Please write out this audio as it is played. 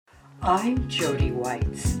I'm Jody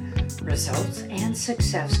Whites, results and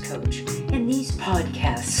success coach, and these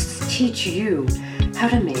podcasts teach you how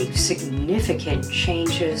to make significant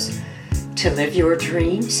changes to live your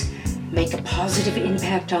dreams, make a positive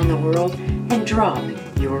impact on the world, and drop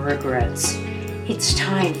your regrets. It's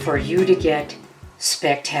time for you to get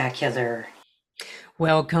spectacular.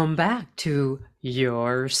 Welcome back to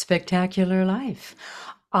Your Spectacular Life.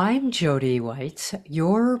 I'm Jody Whites,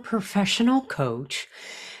 your professional coach,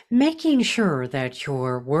 making sure that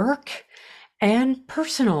your work and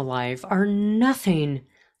personal life are nothing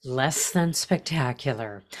less than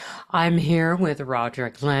spectacular. I'm here with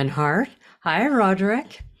Rodric Lenhart. Hi,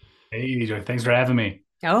 Rodric. Hey, Joy, thanks for having me.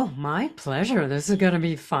 Oh, my pleasure. This is going to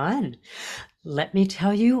be fun. Let me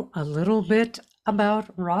tell you a little bit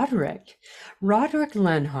about Rodric. Rodric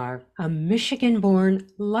Lenhart, a Michigan-born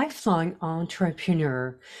lifelong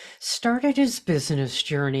entrepreneur, started his business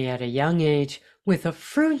journey at a young age with a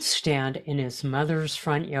fruit stand in his mother's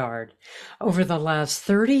front yard. Over the last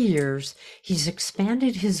 30 years, he's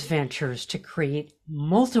expanded his ventures to create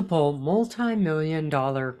multiple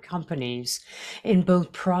multi-million-dollar companies in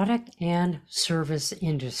both product and service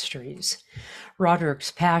industries. Rodric's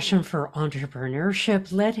passion for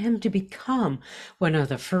entrepreneurship led him to become one of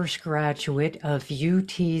the first graduate of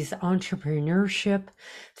UT's Entrepreneurship,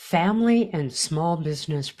 Family and Small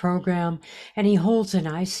Business Program, and he holds an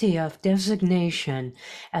ICF designation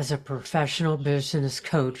as a professional business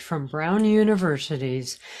coach from Brown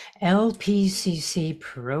University's LPCC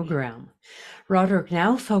program. Rodric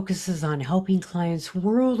now focuses on helping clients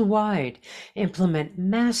worldwide implement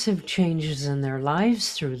massive changes in their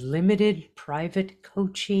lives through limited private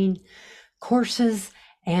coaching, courses,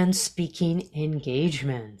 and speaking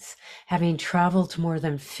engagements. Having traveled to more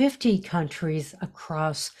than 50 countries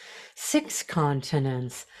across 6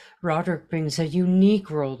 continents, Rodric brings a unique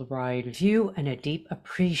worldwide view and a deep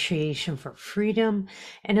appreciation for freedom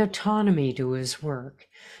and autonomy to his work,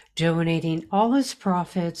 donating all his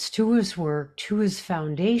profits to his work to his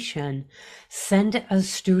foundation, Send a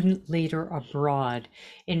Student Leader Abroad,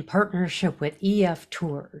 in partnership with EF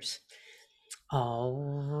Tours. All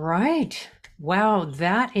right. Wow,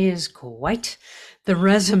 that is quite the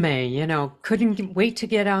resume. Couldn't wait to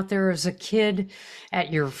get out there as a kid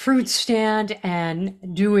at your fruit stand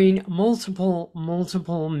and doing multiple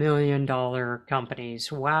million-dollar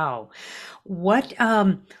companies. Wow. What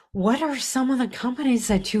are some of the companies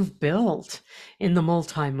that you've built in the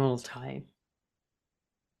multi?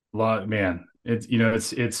 Man,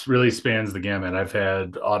 it's really spans the gamut. I've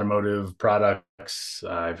had automotive products,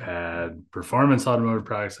 I've had performance automotive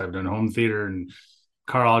products, I've done home theater and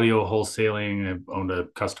car audio wholesaling. I've owned a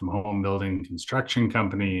custom home building construction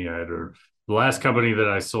company. The last company that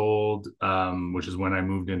I sold, which is when I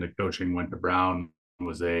moved into coaching, went to Brown,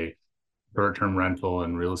 was a short-term rental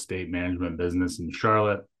and real estate management business in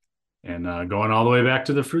Charlotte. And going all the way back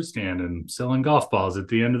to the fruit stand and selling golf balls at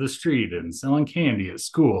the end of the street and selling candy at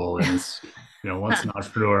school. And it's, once an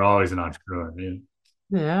entrepreneur, always an entrepreneur.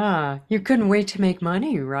 Yeah, you couldn't wait to make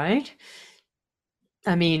money, right?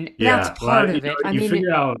 I mean, that's Yeah. Well, part of it. I you mean,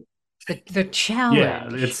 figure out, the yeah,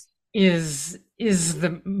 challenge is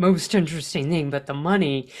the most interesting thing, but the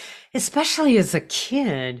money, especially as a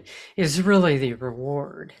kid, is really the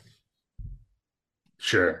reward.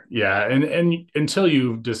 sure. Yeah. And until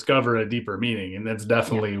you discover a deeper meaning, and that's Yeah.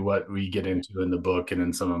 definitely what we get into in the book and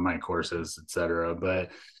in some of my courses, et cetera. But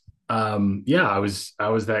yeah, I was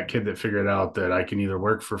that kid that figured out that I can either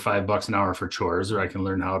work for $5 an hour for chores, or I can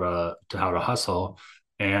learn how to hustle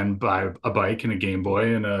and buy a bike and a Game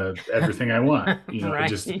Boy and everything I want.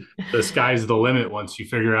 Just Right. the sky's the limit once you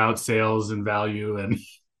figure out sales and value, and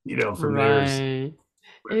from there's Right.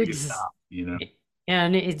 where do you Ex stop.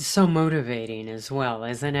 And it's so motivating as well,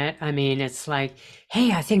 isn't it? I mean, it's like,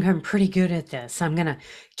 hey, I think I'm pretty good at this. I'm gonna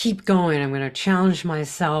keep going. I'm gonna challenge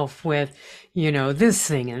myself with, this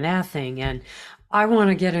thing and that thing. And I want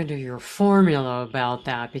to get into your formula about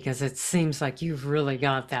that because it seems like you've really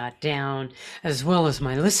got that down, as well as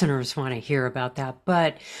my listeners want to hear about that.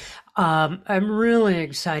 But I'm really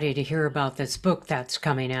excited to hear about this book that's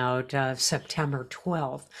coming out September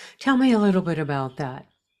 12th. Tell me a little bit about that.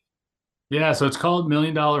 Yeah, so it's called $1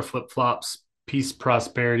 Million Flip Flops: Peace,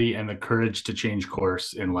 Prosperity, and the Courage to Change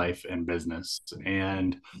Course in Life and Business.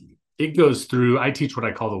 And it goes through, I teach what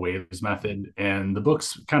I call the waves method, and the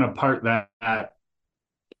book's kind of part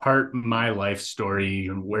my life story,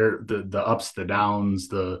 where the ups, the downs,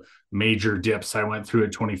 the major dips I went through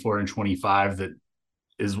at 24 and 25, that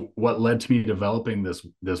is what led to me developing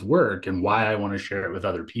this work, and why I want to share it with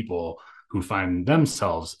other people who find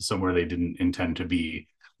themselves somewhere they didn't intend to be,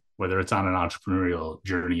 whether it's on an entrepreneurial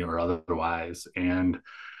journey or otherwise. And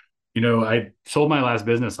I sold my last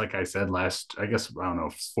business, like I said, I guess, I don't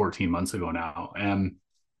know, 14 months ago now. And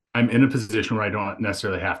I'm in a position where I don't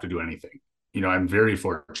necessarily have to do anything. I'm very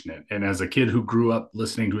fortunate. And as a kid who grew up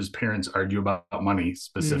listening to his parents argue about money, Mm,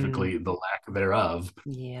 specifically the lack thereof,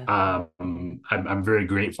 yeah. I'm very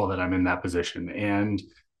grateful that I'm in that position. And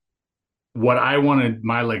what I wanted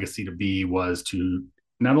my legacy to be was to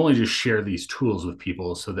not only just share these tools with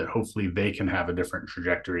people so that hopefully they can have a different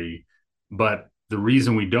trajectory, but the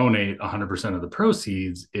reason we donate 100% of the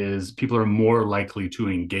proceeds is people are more likely to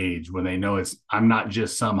engage when they know I'm not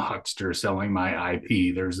just some huckster selling my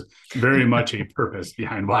IP. There's very much a purpose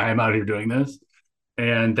behind why I'm out here doing this.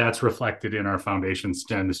 And that's reflected in our foundation's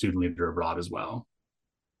Send the Student Leader Abroad as well.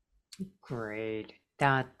 Great.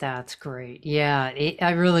 That's great. Yeah,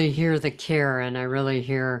 I really hear the care, and I really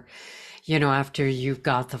hear, after you've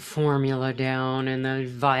got the formula down and the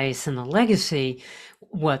advice and the legacy,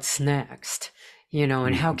 what's next?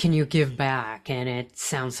 And how Mhm. can you give back? And it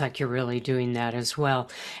sounds like you're really doing that as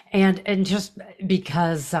well. And just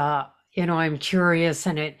because I'm curious,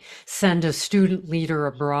 and it send a student leader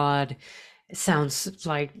abroad sounds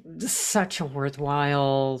like such a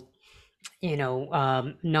worthwhile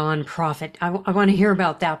nonprofit. I want to hear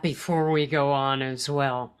about that before we go on as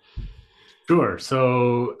well. Sure.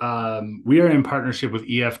 So we are in partnership with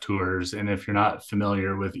EF Tours. And if you're not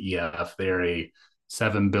familiar with EF, they're a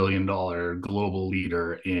 $7 billion global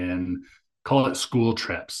leader in, call it, school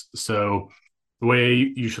trips. So the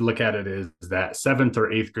way you should look at it is that seventh or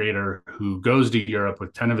eighth grader who goes to Europe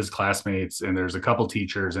with 10 of his classmates, and there's a couple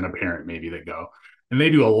teachers and a parent maybe that go. And they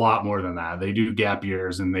do a lot more than that. They do gap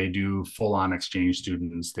years and they do full on exchange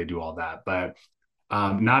students. They do all that. But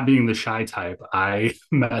not being the shy type, I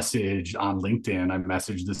messaged on LinkedIn, I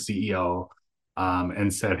messaged the CEO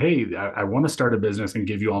and said, hey, I want to start a business and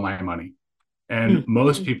give you all my money. And Mm.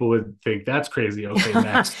 most people would think that's crazy. Okay,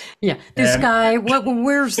 next. Yeah, this And guy,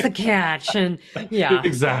 where's the catch? And yeah,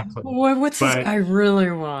 exactly. what's this But guy really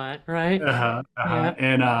want, right? Yeah.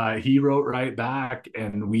 And he wrote right back,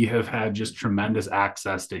 and we have had just tremendous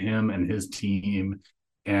access to him and his team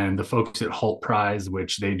and the folks at Halt Prize,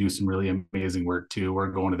 which they do some really amazing work too.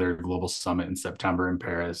 We're going to their global summit in September in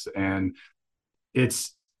Paris, and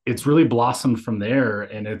it's really blossomed from there.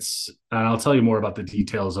 And I'll tell you more about the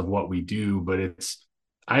details of what we do, but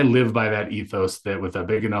I live by that ethos that with a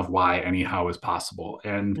big enough why, anyhow is possible.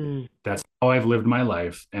 And Mm, that's how I've lived my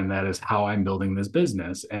life. And that is how I'm building this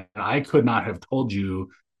business. And I could not have told you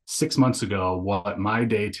 6 months ago what my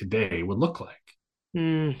day today would look like.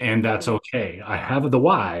 mm, And that's okay. I have the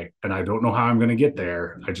why, and I don't know how I'm going to get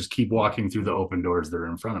there. I just keep walking through the open doors that are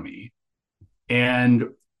in front of me. And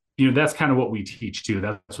that's kind of what we teach too.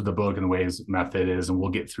 That's what the Book and the Ways method is, and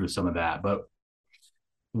we'll get through some of that. But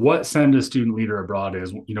what Send a Student Leader Abroad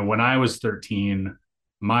is, when I was 13,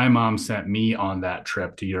 my mom sent me on that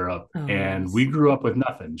trip to Europe, oh, and we nice. grew up with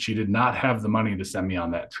nothing. She did not have the money to send me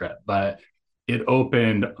on that trip, but it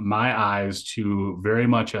opened my eyes to very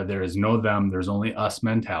much a there is no them, there's only us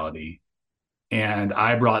mentality. And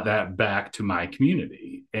I brought that back to my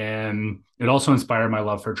community. And it also inspired my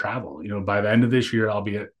love for travel. By the end of this year, I'll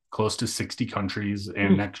be at close to 60 countries.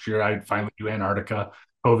 And Mm. next year, I finally do Antarctica.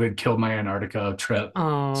 COVID killed my Antarctica trip. So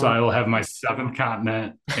Oh, I will have my seventh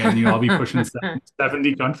continent, and I'll be pushing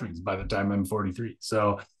 70 countries by the time I'm 43.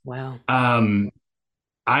 So wow. um,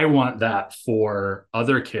 I want that for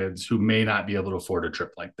other kids who may not be able to afford a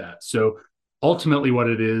trip like that. So ultimately, what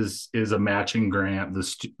it is a matching grant.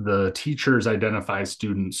 The teachers identify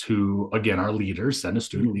students who, again, are leaders, send a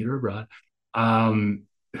student Mhm. leader abroad,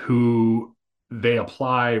 who they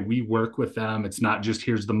apply. We work with them. It's not just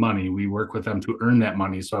here's the money. We work with them to earn that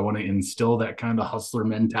money. So I want to instill that kind of hustler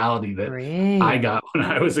mentality that I Great. got when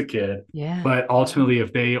I was a kid. Yeah. But ultimately,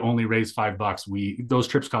 if they only raise $5, those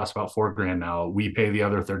trips cost about $4,000 now. We pay the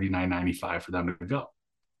other $39.95 for them to go.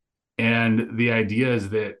 And the idea is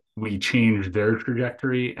that we change their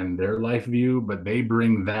trajectory and their life view, but they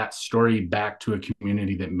bring that story back to a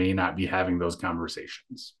community that may not be having those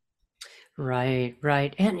conversations. Right,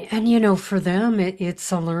 right. And for them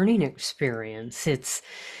it's a learning experience. It's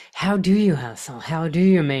how do you hustle? How do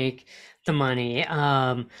you make the money?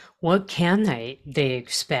 What can they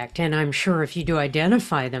expect? And I'm sure if you do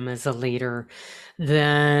identify them as a leader,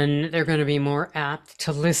 then they're going to be more apt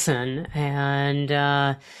to listen. And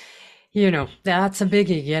that's a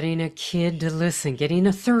biggie, getting a kid to listen, getting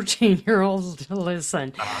a 13-year-old to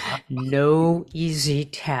listen. Uh, No easy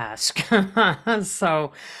task.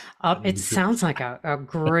 So it sounds like a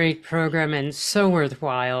great program and so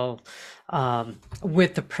worthwhile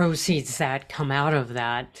with the proceeds that come out of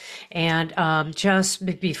that. And just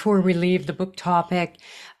before we leave the book topic,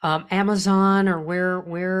 Amazon, or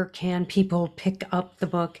where can people pick up the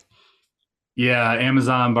book? Yeah,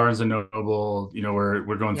 Amazon, Barnes and Noble,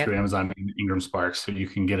 we're going through Yep. Amazon and Ingram Sparks, so you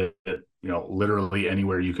can get it, literally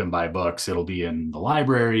anywhere you can buy books. It'll be in the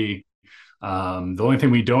library. The only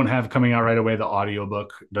thing we don't have coming out right away, the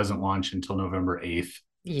audiobook doesn't launch until November 8th.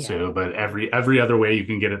 Yeah. So, but every other way you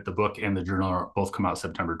can get it, the book and the journal both come out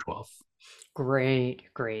September 12th.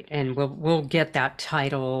 Great, great. And we'll get that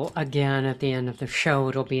title again at the end of the show.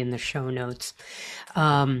 It'll be in the show notes.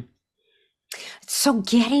 Um, so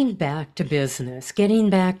getting back to business, getting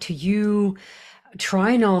back to you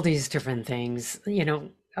trying all these different things,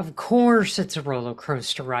 of course it's a roller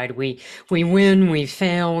coaster ride. We win, we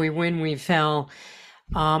fail, we win, we fail.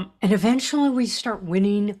 And eventually we start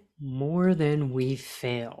winning more than we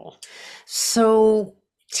fail. So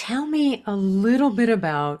tell me a little bit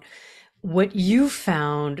about what you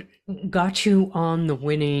found got you on the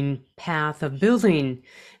winning path of building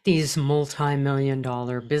these multi-million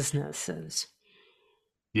dollar businesses.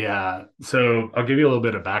 Yeah. So I'll give you a little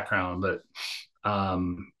bit of background, but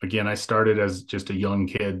again, I started as just a young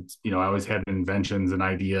kid. I always had inventions and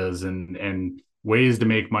ideas and ways to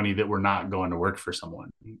make money that were not going to work for someone.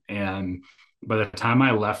 And by the time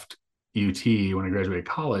I left UT when I graduated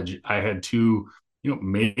college, I had two,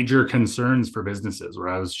 major concerns for businesses where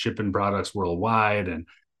I was shipping products worldwide, and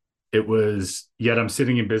it was yet I'm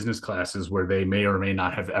sitting in business classes where they may or may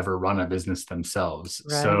not have ever run a business themselves.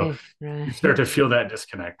 So Right, you start right. to feel that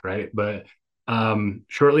disconnect, right? But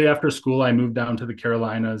shortly after school, I moved down to the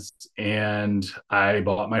Carolinas and I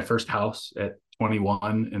bought my first house at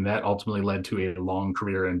 21. And that ultimately led to a long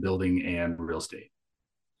career in building and real estate.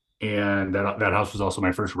 And that house was also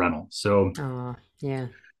my first rental. So Oh, yeah.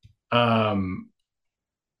 um,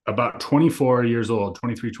 about 24 years old,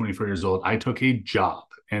 23, 24 years old, I took a job.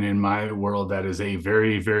 And in my world, that is a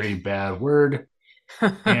very, very bad word.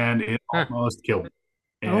 And it almost killed me.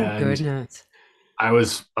 Oh, And goodness. I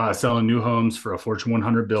was selling new homes for a Fortune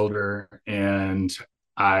 100 builder, and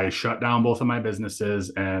I shut down both of my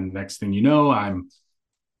businesses. And next thing you know,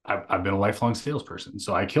 I've been a lifelong salesperson,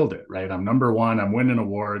 so I killed it. Right, I'm number one. I'm winning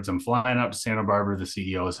awards. I'm flying up to Santa Barbara, the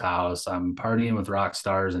CEO's house. I'm partying with rock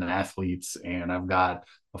stars and athletes, and I've got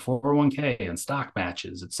a 401k and stock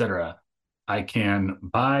matches, etc. I can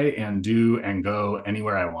buy and do and go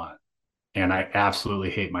anywhere I want, and I absolutely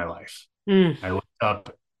hate my life. Mm, I wake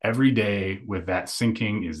up every day with that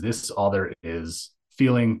sinking, is this all there is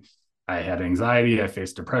feeling? I had anxiety, I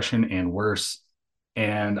faced depression and worse.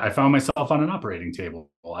 And I found myself on an operating table.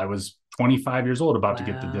 I was 25 years old, about to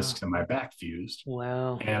get the wow. discs in my back fused.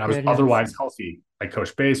 Wow. And I was Goodness. otherwise healthy. I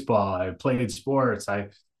coached baseball, I played sports.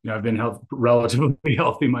 I've been relatively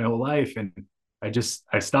healthy my whole life. And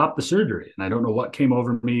I stopped the surgery, and I don't know what came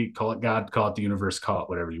over me. Call it God, call it the universe, call it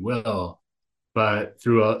whatever you will. But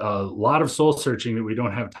through a lot of soul searching that we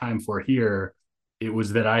don't have time for here, it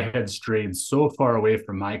was that I had strayed so far away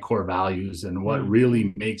from my core values and what Mm,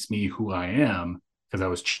 really makes me who I am, because I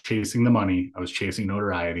was chasing the money, I was chasing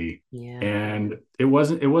notoriety, yeah. and it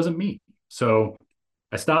wasn't me. So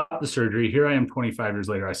I stopped the surgery. Here I am 25 years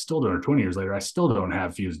later. I still don't, or 20 years later, I still don't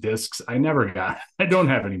have fused discs. I don't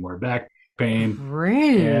have any more back pain.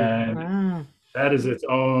 Great. And Wow. that is its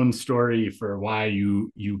own story for why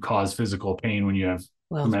you cause physical pain when you have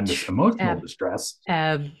Well, tremendous emotional distress. But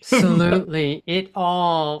absolutely. It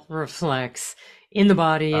all reflects in the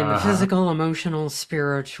body, in the uh, physical, emotional,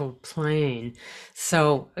 spiritual plane.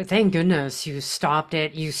 So thank goodness you stopped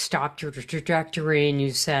it. You stopped your trajectory and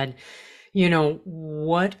you said,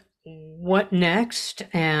 what next?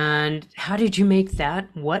 And how did you make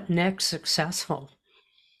that what next successful?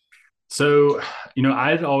 so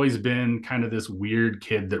I'd always been kind of this weird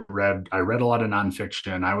kid that I read a lot of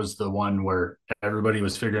nonfiction. I was the one where everybody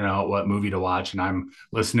was figuring out what movie to watch, and I'm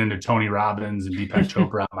listening to Tony Robbins and Deepak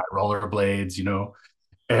Chopra on my rollerblades.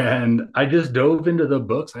 And I just dove into the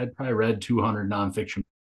books. I'd probably read 200 nonfiction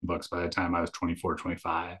books by the time I was 24,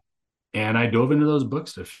 25. And I dove into those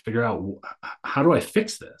books to figure out, how do I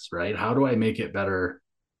fix this, right? How do I make it better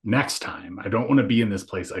next time? I don't want to be in this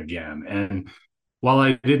place again. And while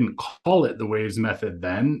I didn't call it the waves method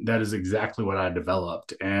then, that is exactly what I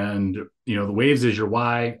developed. And, the waves is your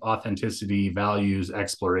why, authenticity, values,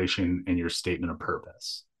 exploration, and your statement of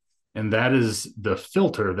purpose. And that is the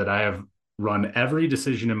filter that I have run every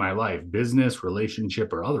decision in my life, business,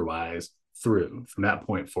 relationship, or otherwise, through from that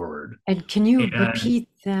point forward. And can you And repeat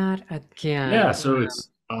that again? yeah, so it's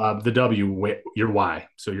the W, your why.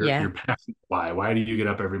 So your Yeah, passion why. Why do you get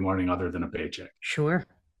up every morning other than a paycheck? sure.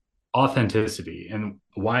 authenticity. And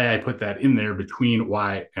why I put that in there between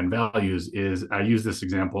why and values is I use this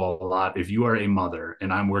example a lot. If you are a mother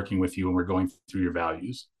and I'm working with you and we're going through your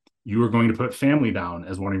values, you are going to put family down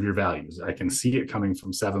as one of your values. I can see it coming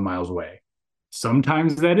from 7 miles away.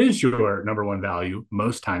 Sometimes that is your number one value.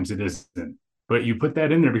 Most times it isn't. But you put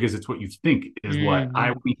that in there because it's what you think is what I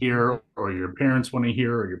Hmm. want to hear, or your parents want to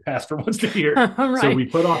hear, or your pastor wants to hear. So Right. we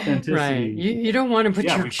put Right. authenticity. You don't want to put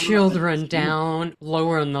Yeah, your we put children authenticity. down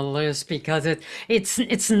lower on the list because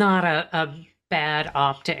it's not a bad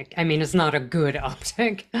optic. I mean, it's not a good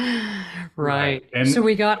optic. Right. Right. So And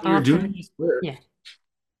we got when you're doing often, this work, yeah.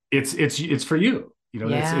 it's for you. It's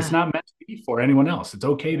Yeah. not meant to be for anyone else. It's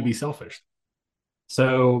okay to Yeah. be selfish.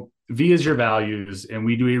 So V is your values, and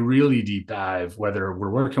we do a really deep dive, whether we're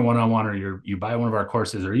working one on one or you buy one of our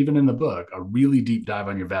courses or even in the book, a really deep dive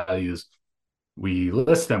on your values. We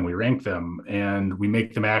list them, we rank them, and we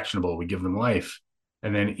make them actionable. We give them life.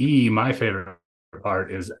 And then E, my favorite part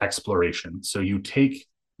is exploration. So you take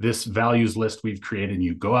this values list we've created and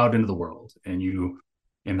you go out into the world and you,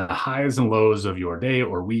 in the highs and lows of your day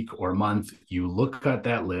or week or month, you look at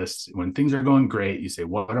that list. When things are going great, you say,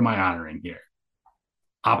 what am I honoring here?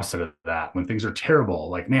 Opposite of that, when things are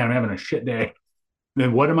terrible, like, man, I'm having a shit day,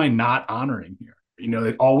 then what am I not honoring here?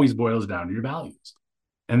 It always boils down to your values.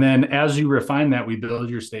 And then as you refine that, we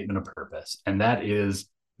build your statement of purpose. And that is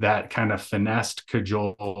that kind of finessed,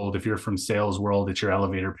 cajoled. If you're from sales world, it's your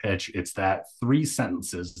elevator pitch. It's that 3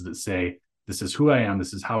 sentences that say, this is who I am,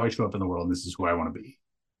 this is how I show up in the world, and this is who I want to be.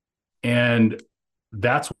 And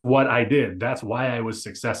that's what I did. That's why I was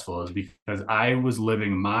successful, is because I was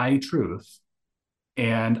living my truth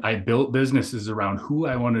and I built businesses around who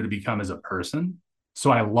I wanted to become as a person. So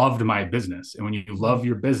I loved my business. And when you love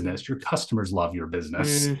your business, your customers love your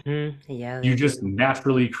business. Yeah, You they just do.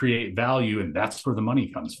 naturally create value, and that's where the money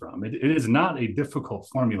comes from. It is not a difficult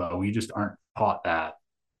formula. We just aren't taught that.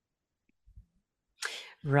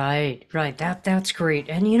 Right, right. That's great.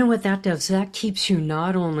 And you know what that does? That keeps you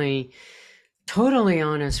not only totally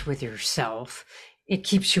honest with yourself, it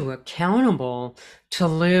keeps you accountable to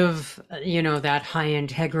live, that high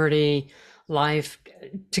integrity life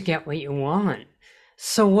to get what you want.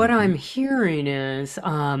 So what I'm Mm-hmm. hearing is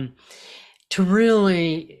to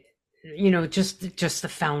really, just the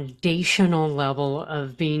foundational level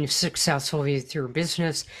of being successful with your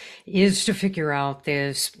business is to figure out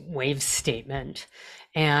this wave statement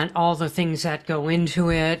and all the things that go into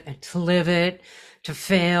it, and to live it, to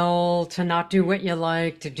fail, to not do what you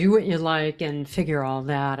like, to do what you like, and figure all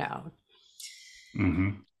that out. Mm-hmm.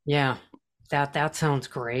 Yeah, that sounds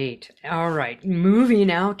great. All right,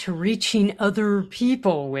 moving out to reaching other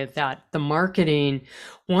people with that, the marketing.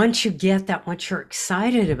 Once you get that, once you're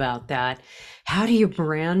excited about that, how do you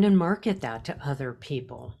brand and market that to other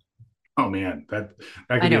people? Oh man, that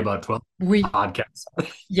I could be know about 12 we, podcasts.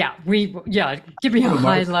 yeah, give me a How to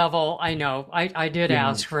high market. level. I know I did Yeah.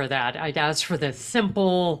 ask for that. I'd asked for the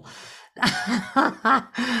simple Um,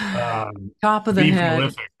 top of the be head.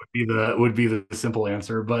 prolific would be the simple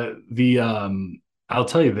answer. But I'll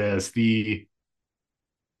tell you this, and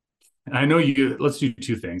I know let's do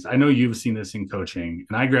two things. I know you've seen this in coaching,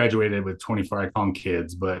 and I graduated with 24, I call them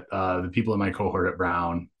kids, but the people in my cohort at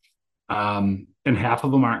Brown, and half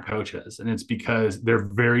of them aren't coaches. And it's because they're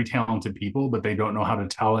very talented people, but they don't know how to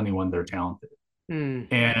tell anyone they're talented. Mm,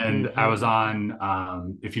 And I hmm. was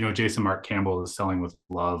on, if you know, Jason Mark Campbell is Selling with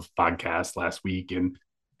Love podcast last week. And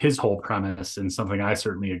his whole premise, and something I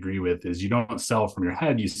certainly agree with, is you don't sell from your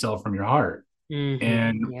head, you sell from your heart. Hmm.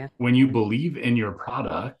 And Yeah. when you believe in your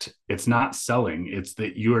product, it's not selling. It's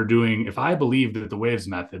that you are doing, if I believe that the Waves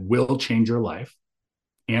method will change your life,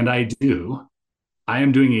 and I do, I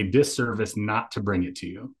am doing a disservice not to bring it to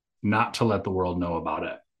you, not to let the world know about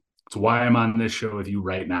it. It's why I'm on this show with you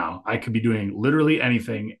right now. I could be doing literally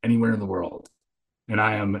anything anywhere in the world. And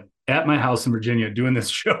I am at my house in Virginia doing this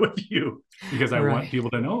show with you because I want Right. people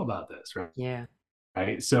to know about this, Yeah.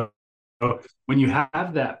 right? So when you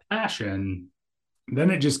have that passion, then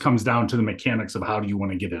it just comes down to the mechanics of how do you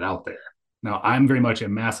want to get it out there. Now, I'm very much a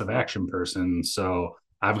massive action person. So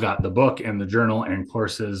I've got the book and the journal and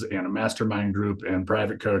courses and a mastermind group and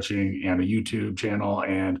private coaching and a YouTube channel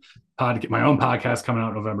and my own podcast coming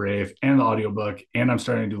out November 8th and the audiobook. And I'm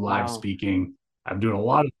starting to do live Wow. speaking. I'm doing a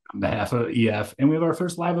lot of on behalf of EF. And we have our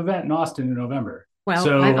first live event in Austin in November.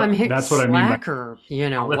 Well, I'm So hit that's what I mean by slacker,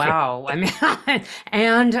 prolific. wow. I mean,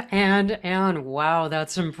 and wow,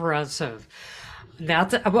 that's impressive.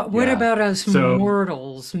 That's what Yeah. about us So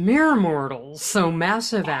mortals, mere mortals? So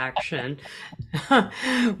massive action,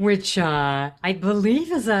 which I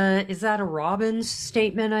believe is that a Robbins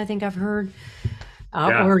statement I think I've heard.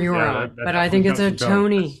 Yeah, or your yeah, own. that But I definitely think it's comes a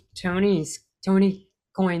from Tony. Tony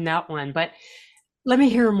coined that one. But let me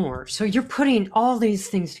hear more. So you're putting all these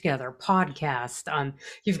things together, podcast,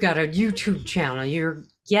 you've got a YouTube channel, you're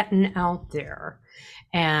getting out there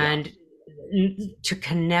Yeah. and to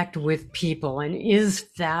connect with people. And is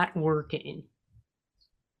that working?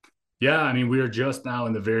 Yeah, I mean, we are just now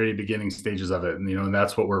in the very beginning stages of it, and and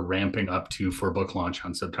that's what we're ramping up to for book launch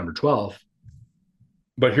on September 12th.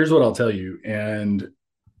 But here's what I'll tell you, and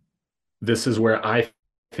this is where I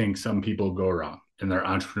think some people go wrong in their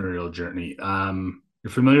entrepreneurial journey.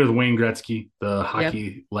 You're familiar with Wayne Gretzky, the Yep.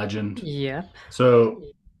 hockey legend. Yep. So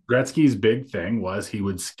Gretzky's big thing was he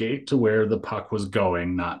would skate to where the puck was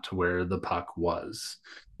going, not to where the puck was.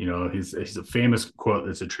 He's a famous quote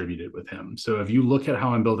that's attributed with him. So if you look at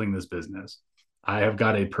how I'm building this business, I have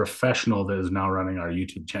got a professional that is now running our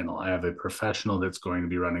YouTube channel. I have a professional that's going to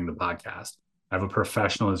be running the podcast. I have a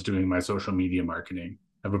professional that's doing my social media marketing.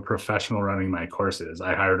 I have a professional running my courses.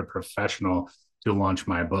 I hired a professional to launch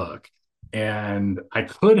my book. And I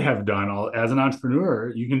could have done all, as an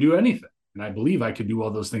entrepreneur, you can do anything. And I believe I could do all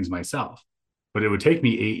those things myself, but it would take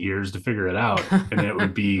me 8 years to figure it out. And it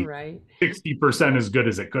would be Right. 60% as good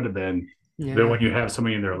as it could have been than Yeah. when you have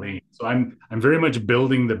somebody in their lane. So I'm very much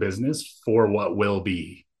building the business for what will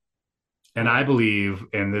be. And I Right. believe,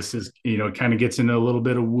 and this is, kind of gets into a little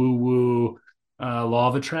bit of woo woo, law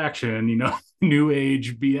of attraction, new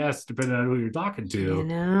age BS, depending on who you're talking to.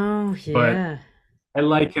 But Yeah. I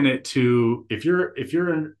liken it to if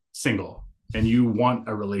you're single and you want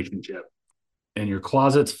a relationship and your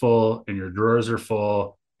closet's full and your drawers are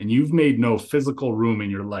full and you've made no physical room in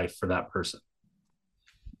your life for that person,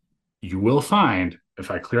 you will find if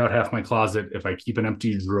I clear out half my closet, if I keep an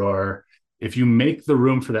empty drawer, if you make the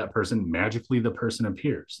room for that person, magically the person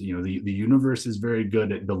appears. The universe is very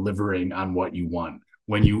good at delivering on what you want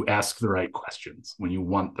when you ask the right questions, when you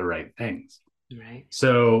want the right things. Right.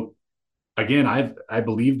 So again, I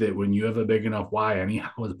believe that when you have a big enough why, anyhow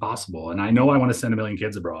is possible. And I know I want to send 1 million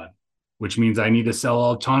kids abroad, which means I need to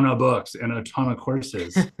sell a ton of books and a ton of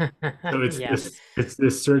courses. So it's this Yes. it's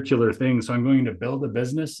this circular thing. So I'm going to build a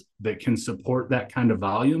business that can support that kind of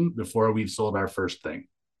volume before we've sold our first thing.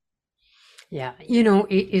 Yeah,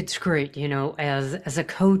 it's great. As a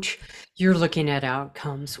coach, you're looking at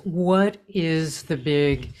outcomes. What is the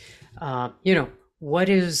big, what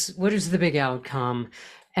is the big outcome,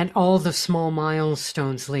 and all the small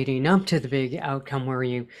milestones leading up to the big outcome where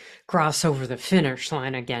you cross over the finish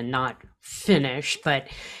line again, not finished, but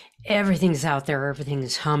everything's out there,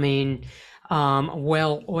 everything's humming,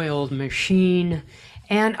 well-oiled machine.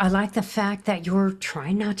 And I like the fact that you're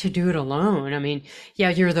trying not to do it alone. I mean, yeah,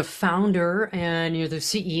 you're the founder and you're the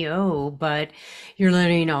CEO, but you're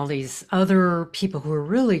letting all these other people who are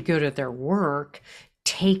really good at their work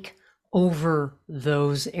take over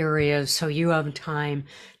those areas so you have time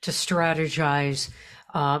to strategize,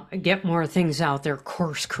 get more things out there,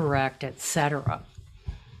 course correct, etc.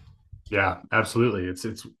 Yeah, absolutely.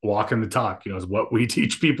 It's walking the talk, is what we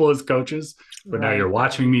teach people as coaches. But now you're Right.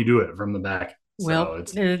 watching me do it from the back. So Well,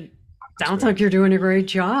 it's it it's sounds great. like you're doing a great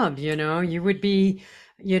job. You would be,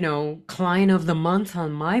 client of the month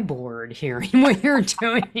on my board hearing what you're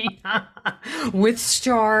doing with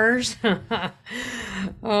stars.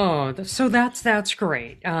 Oh, so that's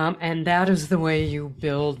great. And that is the way you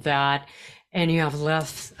build that, and you have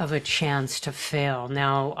less of a chance to fail.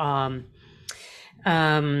 Now,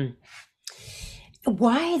 um,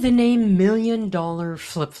 why the name Million Dollar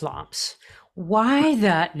Flip Flops? Why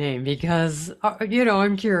that name? Because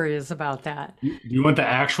I'm curious about that. Do you want the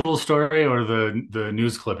actual story or the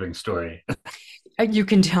news clipping story? You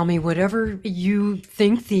can tell me whatever you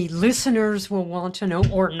think the listeners will want to know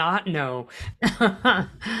or not know.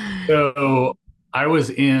 So I was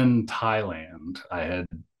in Thailand. I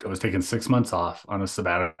was taking 6 months off on a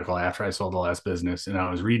sabbatical after I sold the last business, and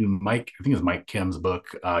I was reading I think it was Mike Kim's book,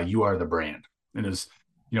 "You Are the Brand." And it's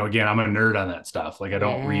again, I'm a nerd on that stuff. Like I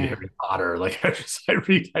don't read Yeah, Harry Potter. Like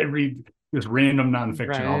I read just random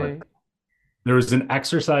nonfiction all the time. right. There was an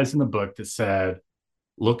exercise in the book that said,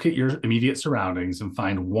 look at your immediate surroundings and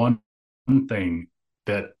find one thing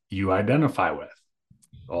that you identify with.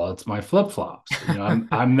 Well, it's my flip flops.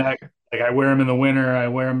 I'm that, like, I wear them in the winter. I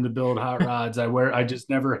wear them to build hot rods. I just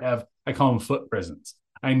never have. I call them foot prisons.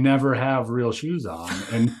 I never have real shoes on,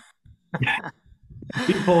 and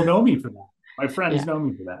people know me for that. My friends Yeah. know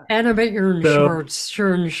me for that. And I bet you're in So shorts,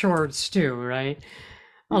 you're in shorts too, right?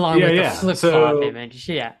 Along yeah, with the yeah. flip-flop image.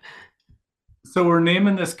 Yeah. So we're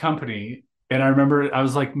naming this company, and I remember I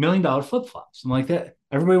was like $1 million flip flops. I'm like that.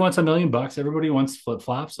 Everybody wants $1 million. Everybody wants flip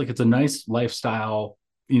flops. Like it's a nice lifestyle,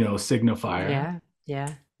 signifier. Yeah.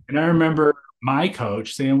 Yeah. And I remember my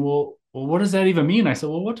coach saying, well, what does that even mean? I said,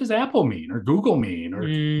 well, what does Apple mean or Google mean or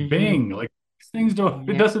Hmm. Bing? Like these things don't,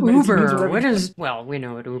 it Yeah. doesn't, it means Uber. whatever What you want. is, well, we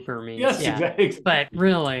know what Uber means. Yes, Yeah. exactly. But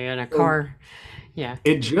really, in a So car, yeah.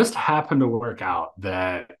 it just happened to work out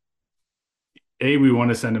that we want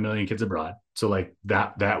to send 1 million kids abroad. So like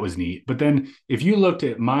that was neat. But then if you looked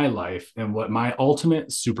at my life and what my ultimate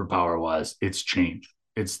superpower was, it's change.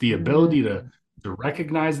 It's the ability Mm. to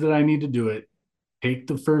recognize that I need to do it, take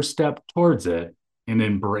the first step towards it, and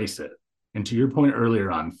embrace it. And to your point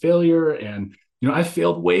earlier on failure, and I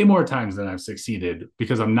failed way more times than I've succeeded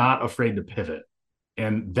because I'm not afraid to pivot.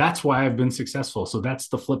 And that's why I've been successful. So that's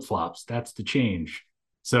the flip flops. That's the change.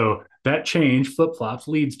 So that change, flip flops,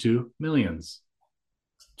 leads to millions.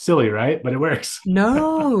 Silly, right? But it works.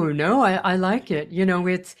 No, no, I like it.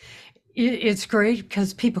 It's great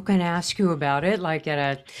because people can ask you about it, like at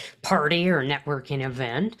a party or networking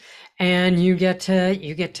event, and you get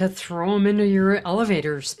to throw them into your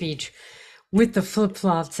elevator speech with the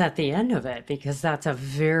flip-flops at the end of it because that's a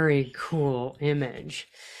very cool image.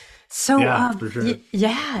 So, Yeah, for sure.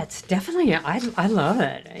 yeah, it's definitely I love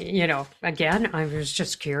it. Again, I was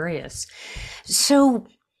just curious. So,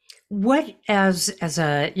 what as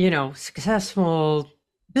a, successful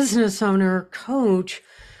business owner, coach,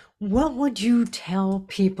 what would you tell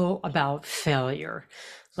people about failure?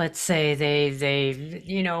 Let's say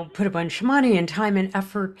they put a bunch of money and time and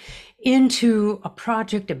effort into a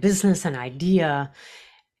project, a business, an idea,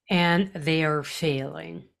 and they are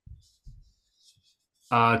failing.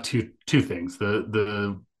 Two things.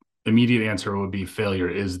 The immediate answer would be failure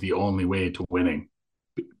is the only way to winning.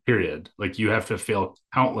 Period. Like you have to fail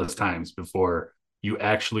countless times before you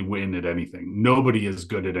actually win at anything. Nobody is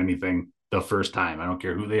good at anything the first time. I don't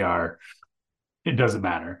care who they are. It doesn't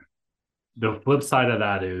matter. The flip side of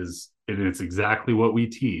that is, and it's exactly what we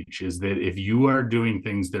teach, is that if you are doing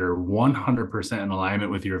things that are 100% in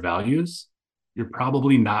alignment with your values, you're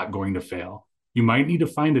probably not going to fail. You might need to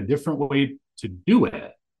find a different way to do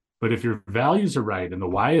it. But if your values are right and the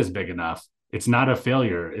why is big enough, it's not a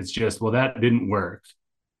failure. It's just, well, that didn't work.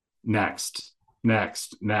 Next,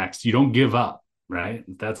 next, next. You don't give up, right?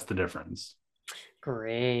 That's the difference.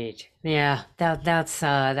 Great. Yeah, that's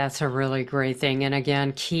a really great thing. And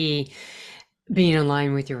again, key being in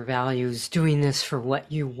line with your values, doing this for what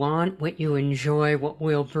you want, what you enjoy, what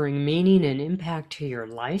will bring meaning and impact to your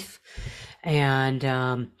life. And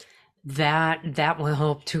that will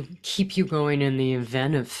help to keep you going in the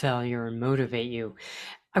event of failure and motivate you.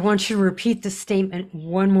 I want you to repeat the statement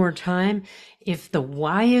one more time. If the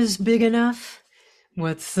why is big enough,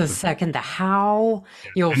 what's the second? The how?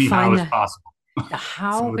 You'll Anyhow find is possible. the So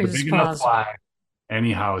how with a is big enough possible. why,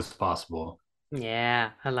 anyhow is possible.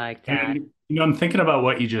 Yeah, I like that. And I'm thinking about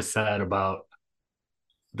what you just said about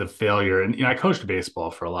the failure. And I coached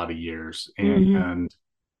baseball for a lot of years, Hmm. and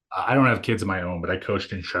I don't have kids of my own, but I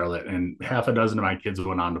coached in Charlotte, and half a dozen of my kids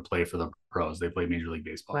went on to play for the pros. They played Major League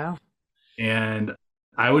Baseball, Well, and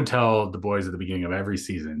I would tell the boys at the beginning of every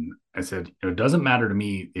season, I said, it doesn't matter to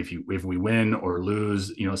me if we win or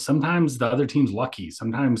lose. Sometimes the other team's lucky.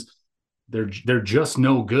 Sometimes they're just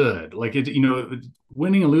no good. Like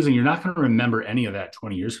winning and losing, you're not going to remember any of that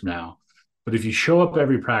 20 years from now. But if you show up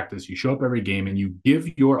every practice, you show up every game, and you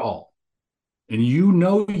give your all, and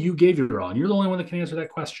you gave your all, and you're the only one that can answer that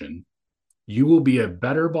question, you will be a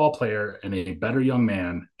better ball player and a better young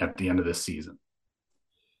man at the end of this season.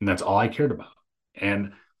 And that's all I cared about.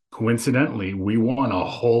 And coincidentally, we won a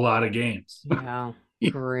whole lot of games. yeah,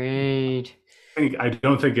 great. I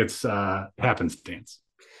don't think it's happenstance.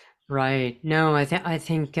 Right. No, I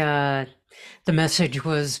think the message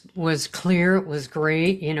was clear. It was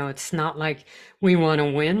great. It's not like we want to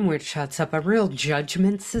win, which sets up a real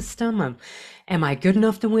judgment system of, am I good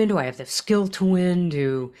enough to win? Do I have the skill to win?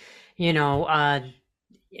 You know, uh,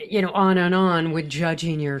 on and on with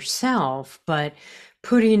judging yourself, but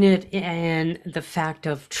putting it in the fact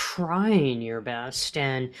of trying your best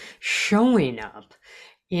and showing up.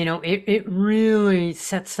 It really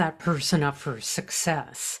sets that person up for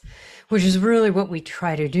success, which is really what we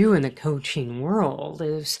try to do in the coaching world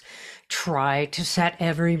is try to set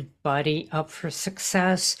everybody up for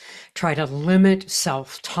success, try to limit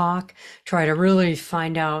self-talk, try to really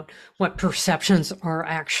find out what perceptions are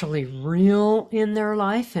actually real in their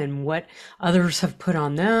life and what others have put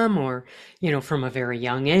on them or, from a very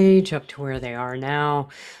young age up to where they are now.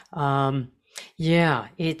 Um, yeah,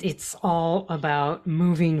 it's all about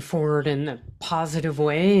moving forward in a positive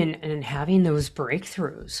way and having those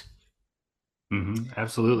breakthroughs.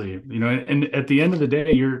 Absolutely. And at the end of the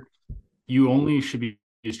day, you only should be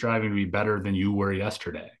striving to be better than you were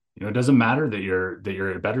yesterday. It doesn't matter that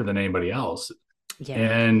you're better than anybody else. Yeah.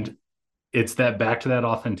 And it's that back to that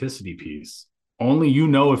authenticity piece. Only you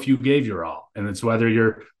know if you gave your all. And it's whether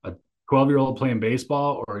you're a 12-year-old playing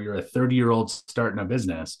baseball or you're a 30-year-old starting a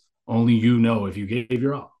business, only you know if you gave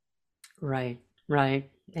your all. Right, right.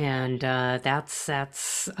 And that's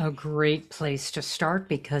a great place to start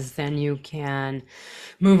because then you can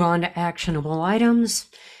move on to actionable items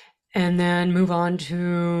and then move on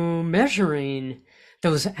to measuring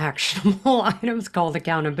those actionable items called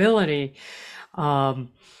accountability.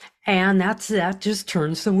 Um, and that just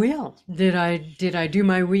turns the wheel. Did I do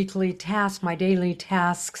my weekly tasks, my daily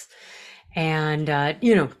tasks? And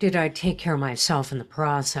did I take care of myself in the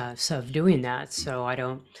process of doing that so I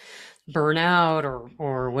don't burn out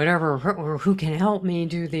or whatever, or who can help me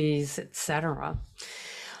do these, etc.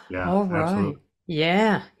 Yeah, All right. absolutely.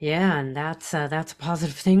 Yeah, yeah, and that's a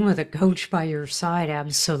positive thing with a coach by your side.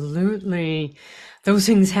 Absolutely. Those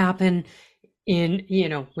things happen in,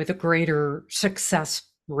 with a greater success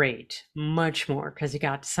rate, much more, because you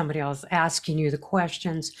got somebody else asking you the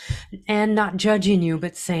questions and not judging you,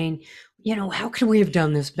 but saying, how could we have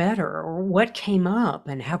done this better? Or what came up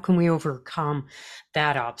and how can we overcome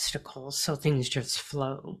that obstacle so things just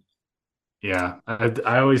flow? Yeah,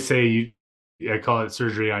 I always say I call it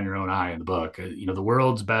surgery on your own eye in the book. The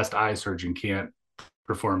world's best eye surgeon can't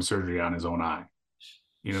perform surgery on his own eye.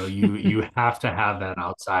 You have to have that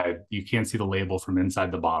outside. You can't see the label from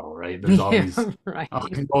inside the bottle, right? There's Yeah, all right.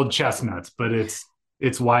 these old chestnuts, but it's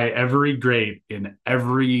why every great in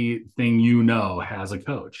everything has a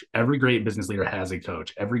coach. Every great business leader has a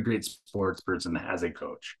coach. Every great sports person has a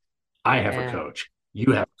coach. I have a Yeah. coach.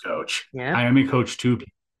 You have a coach. I Yep. am a coach too.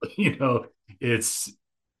 You know, it's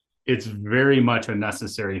it's very much a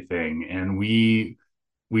necessary thing, and we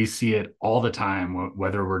see it all the time.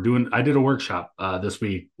 Whether we're doing, I did a workshop this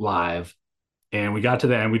week live, and we got to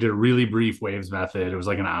the end. We did a really brief waves method. It was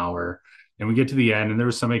like an hour, and we get to the end, and there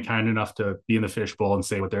was somebody kind enough to be in the fishbowl and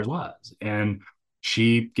say what theirs was, and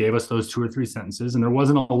she gave us those 2 or 3 sentences, and there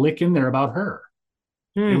wasn't a lick in there about her.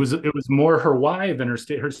 It Hmm. was it was more her why than her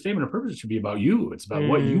statement of purpose should be about you. It's about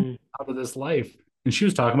what you Hmm. out of this life. And she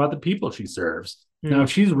was talking about the people she serves. Now, Hmm.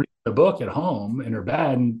 if she's reading the book at home in her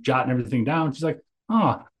bed and jotting everything down, she's like,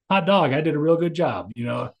 "Oh, hot dog, I did a real good job."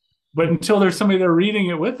 But until there's somebody there reading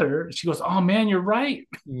it with her, she goes, "Oh man, you're right."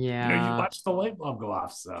 You Yeah. watch the light bulb go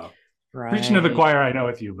off. So preaching to the Right. choir, I know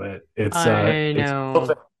with you, but I it's a real know.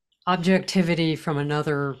 thing. Objectivity from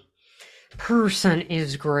another person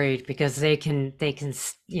is great because they can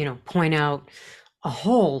point out a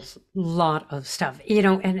whole lot of stuff,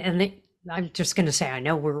 I'm just going to say, I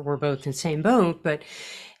know we're both in the same boat, but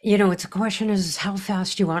it's a question is how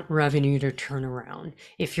fast you want revenue to turn around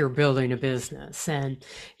if you're building a business. And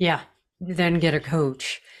yeah, then get a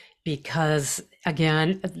coach because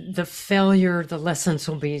again, the lessons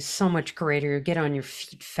will be so much greater. You get on your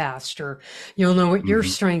feet faster. You'll know what your Mhm.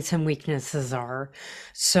 strengths and weaknesses are.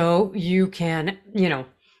 So you can,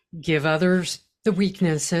 give others the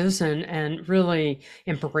weaknesses and really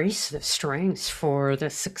embrace the strengths for the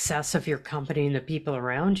success of your company and the people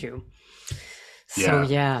around you. So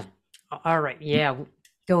Yeah. yeah. All right. Yeah.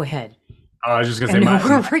 Go ahead. I was just gonna I say know my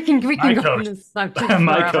my we can my go on coach, this subject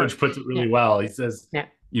my forever. coach puts it Yeah. really well. He says, Yeah.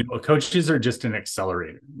 coaches are just an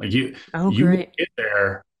accelerator. Like Oh, you will great. get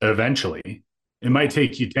there eventually. It might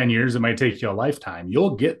take you 10 years, it might take you a lifetime.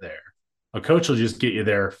 You'll get there. A coach will just get you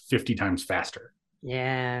there 50 times faster.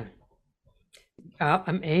 Yeah.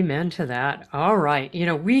 Amen to that. All right.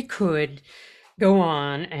 We could go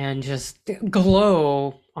on and just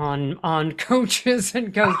glow on coaches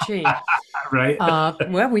and coaching. Right?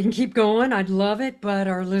 Well, we can keep going. I'd love it, but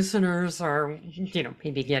our listeners are,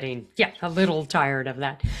 maybe getting, yeah, a little tired of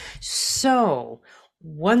that. So,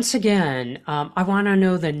 once again, I want to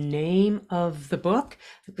know the name of the book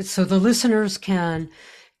so the listeners can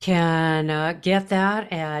get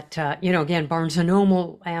that at, again, Barnes and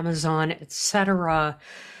Noble, Amazon, etc.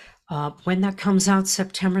 When that comes out,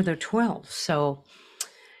 September the 12th. So,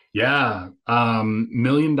 Yeah.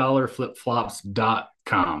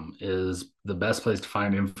 $1,000,000flipflops.com is the best place to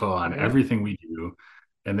find info on yep. everything we do.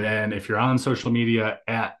 And then if you're on social media,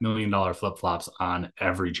 at $1,000,000flipflops on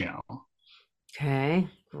every channel. Okay,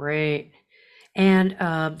 great. And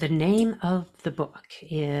the name of the book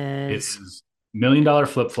It is is $1,000,000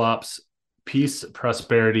 flip flops, peace,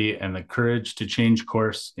 prosperity, and the courage to change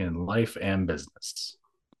course in life and business.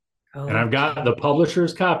 And I've got the okay.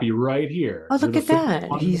 publisher's copy right Oh, here. You're look the at first that.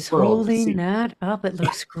 one in the He's world to holding see. that up. It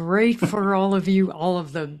looks great for all of you, all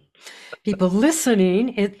of the people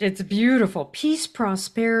listening. It's beautiful. Peace,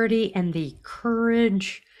 prosperity, and the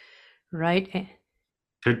courage, right?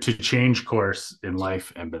 To change course in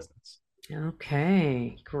life and business.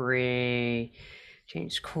 Okay, great.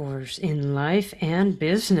 Change course in life and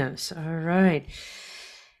business. All right.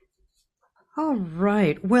 All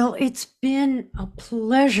right. Well, it's been a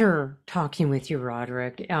pleasure talking with you,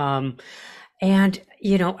 Roderick. And,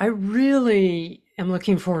 I really am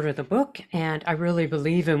looking forward to the book, and I really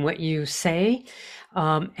believe in what you say.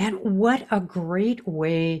 And what a great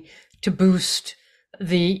way to boost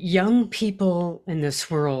the young people in this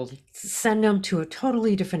world. Send them to a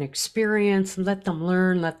totally different experience, let them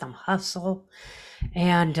learn, let them hustle.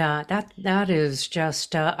 And that is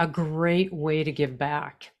just a great way to give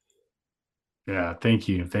back. Yeah, thank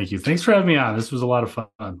you. Thank you. Thanks for having me on. This was a lot of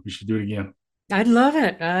fun. We should do it again. I'd love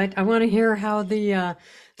it. I want to hear how the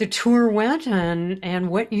tour went and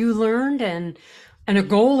what you learned and a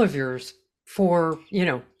goal of yours for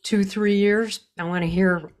 2-3 years. I want to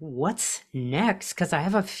hear what's next because I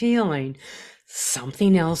have a feeling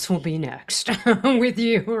something else will be next with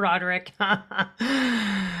you, Roderick.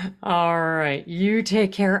 All right, you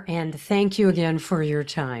take care and thank you again for your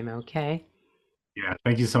time. Okay. Yeah,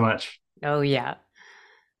 thank you so much. Oh yeah.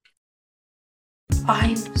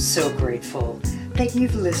 I'm so grateful that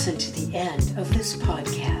you've listened to the end of this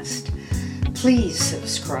podcast. Please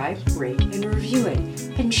subscribe, rate, and review it,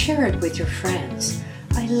 and share it with your friends.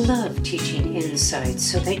 I love teaching insights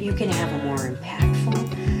so that you can have a more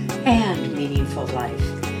impactful and meaningful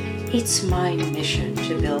life. It's my mission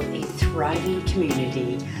to build a thriving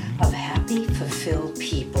community of happy, fulfilled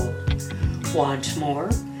people. Want more?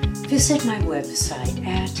 Visit my website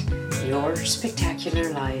at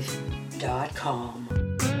yourspectacularlife.com.